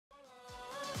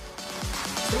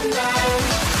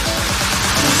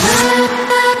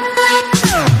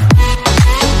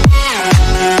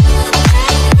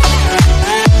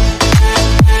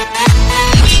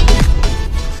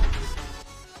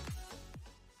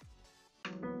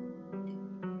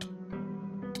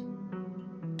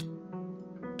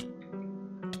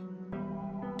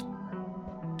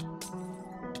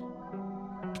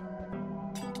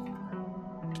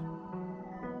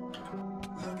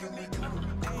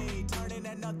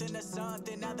Nothing to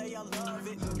something, now they all love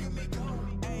it. Look at me go.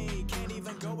 Hey, can't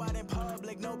even go out in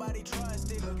public, nobody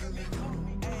trusted. Look at me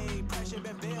go. Hey, pressure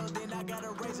been building, I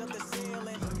gotta raise up the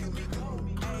ceiling. Look at me go.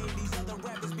 Hey, these other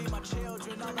rappers be my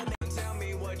children. All the tell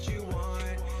me what you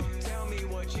want, tell me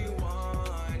what you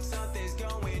want. Something's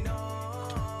going on.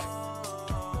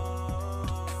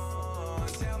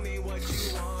 Tell me what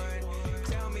you want,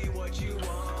 tell me what you want.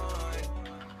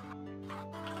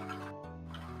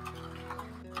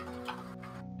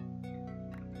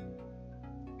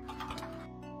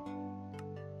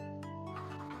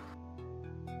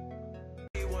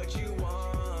 What you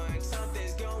want,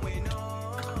 something's going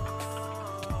on.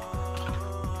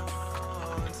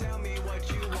 Tell me what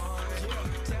you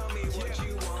want, tell me what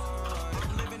you want.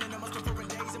 I'm living in the most important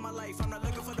days of my life. I'm not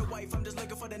looking for the wife, I'm just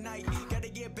looking for the night. Gotta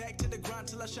get back to the grind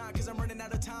till I shine, cause I'm running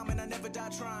out of time and I never die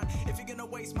trying. If you're gonna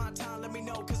waste my time, let me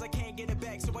know, cause I can't get it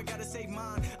back, so I gotta save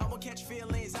mine. I won't catch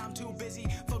feelings, I'm too busy.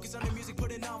 Focus on the music,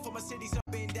 putting on for my city. So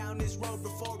I've been down this road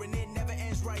before and it never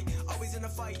ends right. Always in a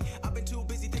fight, I've been too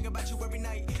busy thinking about you every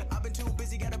night. I've been too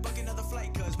busy, gotta book another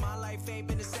flight, cause my life ain't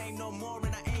been the same no more,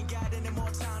 and I ain't got any more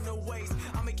time to waste.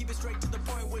 I'ma keep it straight to the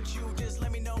point with you, just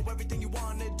let me know everything you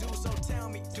wanna do. So tell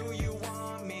me, do you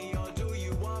want me or do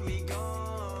you want me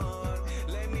gone?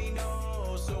 Let me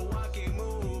know so I can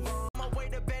move on. My way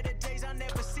to better days, I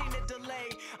never seen a delay.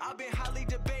 I've been highly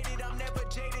debated, I'm never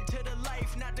jaded to the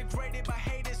life, not degraded by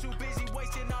haters who busy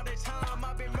wasting all their time.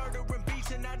 I've been murdering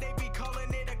beats and now they be calling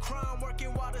it a crime,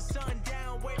 working while the sun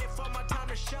down, waiting for my time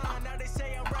to shine. Now they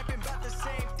say I'm rapping about the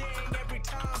same thing every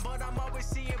time, but I'm always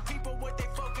seeing people with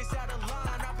their focus out of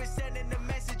line. I've been sending the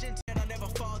message and I never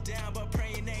fall down, but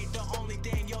praying ain't the only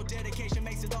thing. Your dedication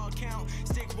makes it all count.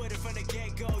 Stick with it from the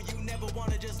get-go. You never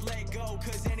wanna just let go,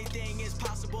 cause anything is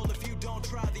possible. If you don't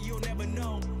try, then you'll never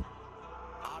know.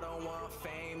 I don't want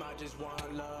fame, I just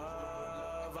want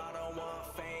love. I don't want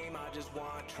fame, I just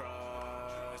want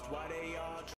trust. Why they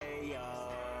all trade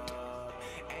up?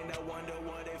 And I wonder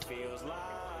what it feels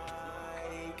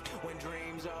like when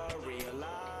dreams are real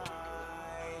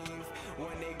life,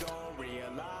 when they gon'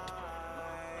 realize.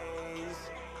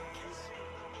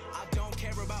 I don't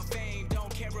care about fame,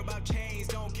 don't care about chains,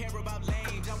 don't care about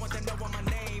lames. I want them to know my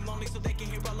name, only so they can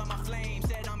hear all of my flames.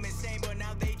 Said I'm insane, but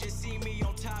now they just see me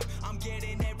on top. I'm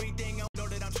getting everything, I know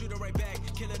that I'm shooting right back.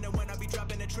 Killing them when I be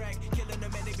dropping the track, killing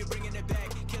them and they be bringing it back.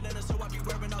 Killing them so I be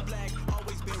wearing all black.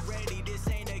 Always been ready, this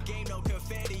ain't a game, no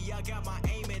confetti. I got my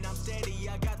aim and I'm steady,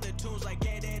 I got the tunes like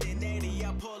Ed, Ed and Eddie.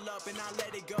 I pull up and I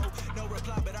let it go, no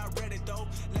reply but I read it though.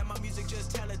 Let my music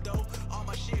just tell it though, all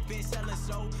my shit been selling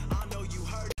so I know you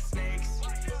heard it. Snakes,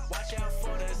 watch out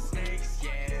for the snakes,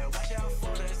 yeah, watch out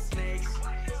for the snakes.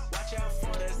 Watch out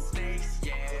for the snakes,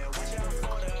 yeah, watch out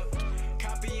for the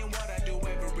copying what I do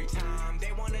every time.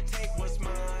 They wanna take what's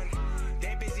mine,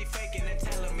 they busy faking and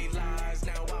telling me lies.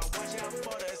 Now I watch out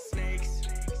for the snakes.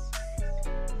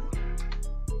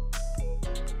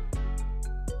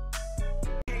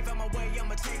 Gave out my way,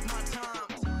 I'ma take my time.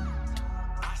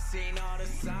 I seen all the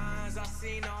signs, I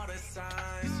seen all the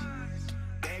signs.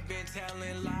 They've been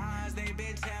telling lies, they've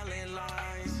been telling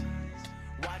lies.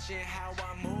 Watching how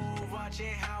I move,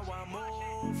 watching how I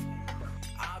move.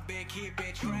 I've been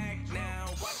keeping track now.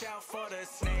 Watch out for the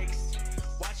snakes,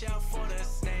 watch out for the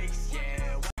snakes,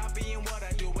 yeah. Copying what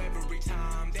I do every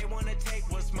time. They wanna take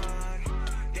what's mine,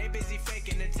 they busy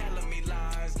faking and telling me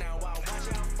lies. Now I watch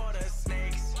out for the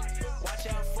snakes, watch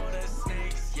out for the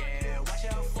snakes, yeah. Watch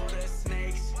out for the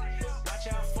snakes, watch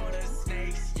out for the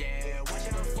snakes, yeah. Watch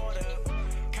out for the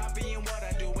copying what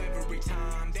I do every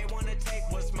time. They wanna take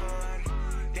what's mine,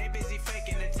 they busy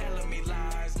faking and telling me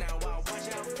lies. Now I watch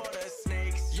out for the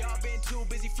snakes. Y'all been too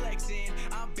busy flexing,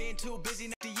 I've been too busy.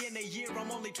 At the end of the year,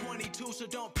 I'm only 22, so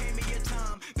don't pay me your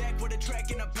time. Back with a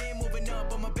track and I've been moving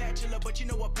up. I'm a bachelor, but you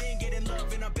know I've been getting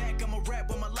love. And I'm back, I'm a rap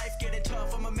when my life getting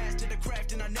tough. I'm a master the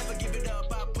craft and I never give it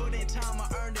up. I put in time, I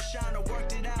earned the shine, I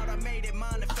worked it out. I made it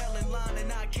mine and fell in line,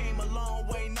 and I came a long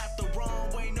way, not the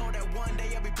wrong way. Know that one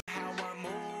day I'll be how I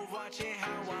move, watching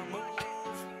how I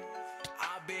move.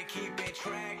 I've been keeping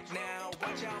track now.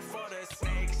 Watch out for the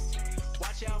snakes,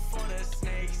 watch out for the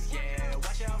snakes, yeah.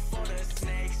 Watch out for the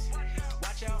snakes,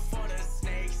 watch out for the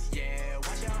snakes, yeah.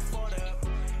 Watch out for the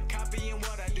copying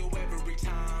what I do every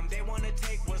time.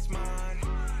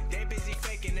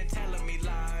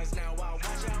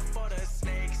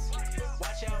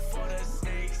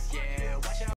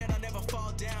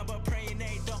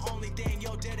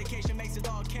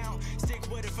 count. Stick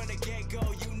with it from the get-go.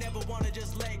 You never wanna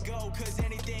just let go, cause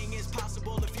anything is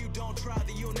possible. If you don't try,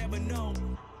 then you'll never know.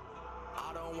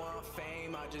 I don't want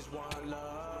fame, I just want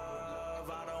love.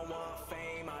 I don't want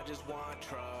fame, I just want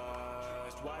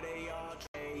trust. Why they all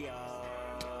trade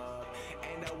up?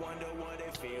 And I wonder what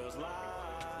it feels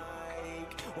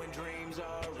like when dreams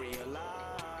are real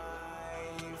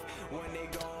life, when they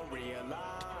gon' realize.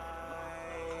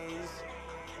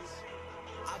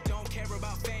 I don't care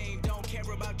about fame, don't care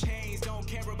about chains, don't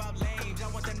care about lames. I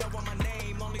want them to know my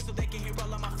name, only so they can hear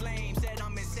all of my flames. Said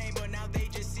I'm insane, but now they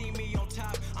just see me on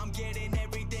top. I'm getting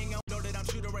everything, I know that I'm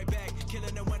shooting right back.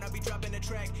 Killing them when I be dropping the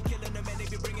track, killing them and they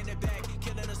be bringing it back.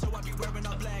 Killing them so I be wearing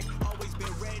all black. Always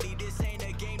been ready, this ain't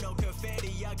a game, no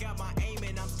confetti. I got my aim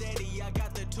and I'm steady. I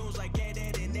got the tunes like Ed,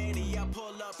 Ed and Eddie. I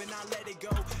pull up and I let it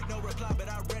go. No reply, but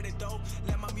I read it though.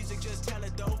 Let my music just tell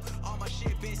it though. All my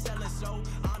shit been selling, so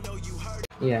I know you heard it.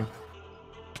 Yeah.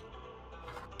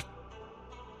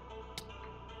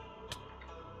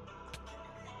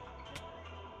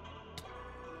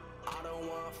 I don't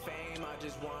want fame, I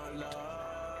just want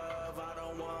love. I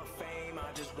don't want fame,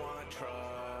 I just want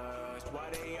trust. Why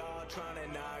they all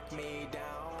tryna knock me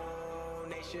down?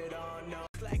 They should all know.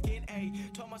 Slacking, A.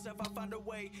 Told myself I'd find a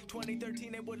way.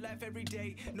 2013, they would laugh every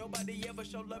day. Nobody ever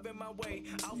showed love in my way.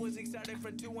 I was excited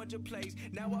for 200 plays.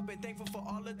 Now I've been thankful for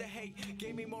all of the hate.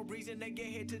 Gave me more reason to get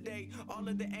here today. All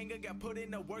of the anger got put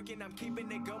in the work, and I'm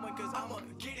keeping it going, cause I'ma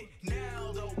get it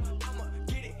now though. I'ma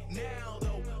get it now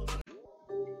though.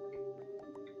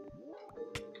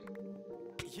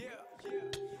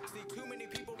 See, too many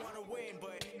people wanna win,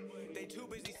 but they too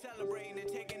busy celebrating and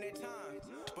taking their time.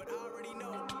 But I already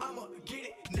know I'ma get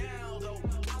it now though.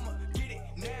 I'ma get it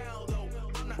now though.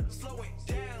 I'm not slowing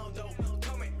down though.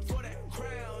 Coming for that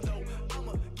crown though.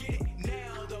 I'ma get it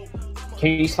now though.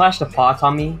 Can you slash the pots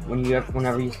on me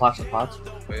whenever you slash the pots?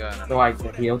 Oh, yeah, So I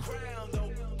get healed.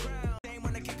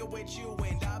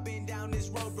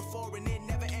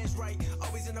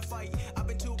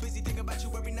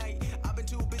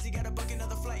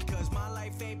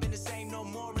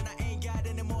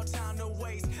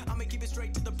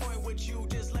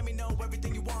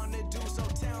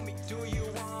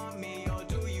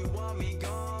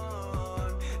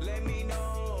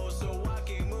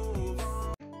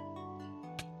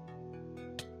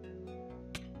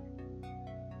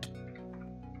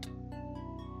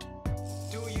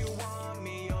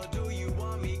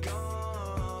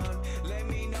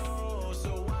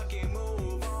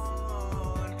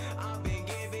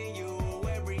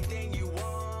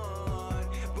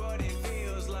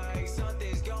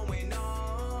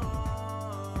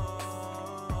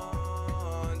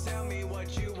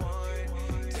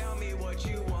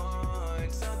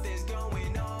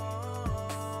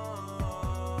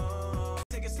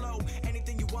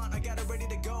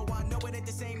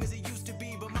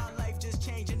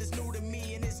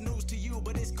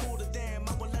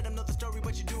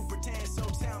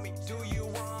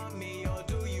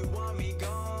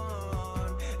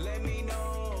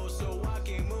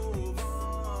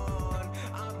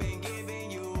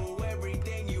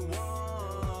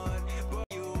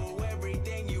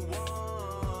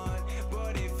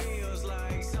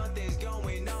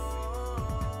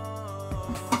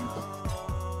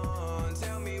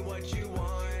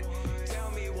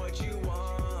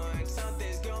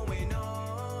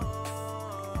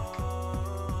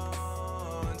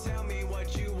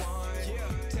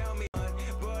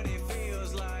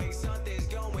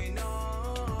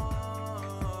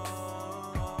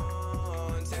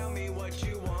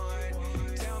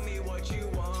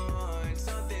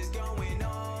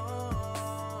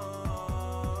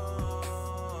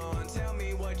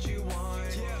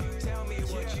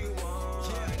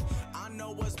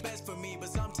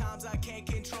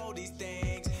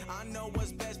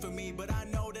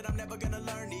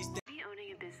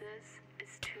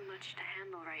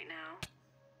 Right now.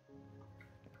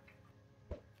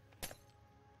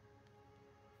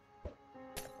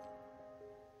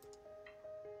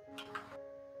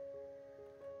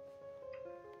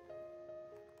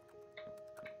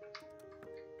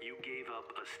 You gave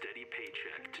up a steady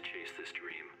paycheck to chase this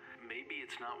dream. Maybe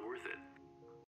it's not worth it.